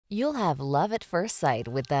You'll have love at first sight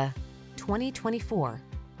with the 2024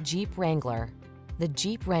 Jeep Wrangler. The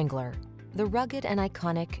Jeep Wrangler, the rugged and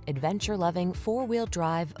iconic, adventure-loving four-wheel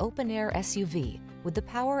drive open-air SUV with the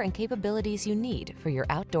power and capabilities you need for your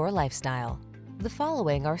outdoor lifestyle. The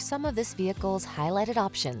following are some of this vehicle's highlighted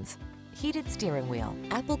options: heated steering wheel,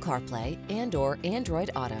 Apple CarPlay and/or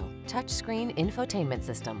Android Auto, touchscreen infotainment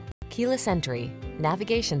system, keyless entry,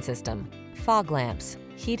 navigation system, fog lamps,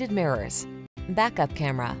 heated mirrors, backup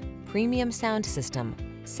camera, premium sound system,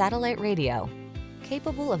 satellite radio.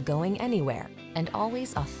 Capable of going anywhere and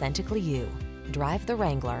always authentically you. Drive the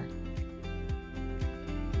Wrangler.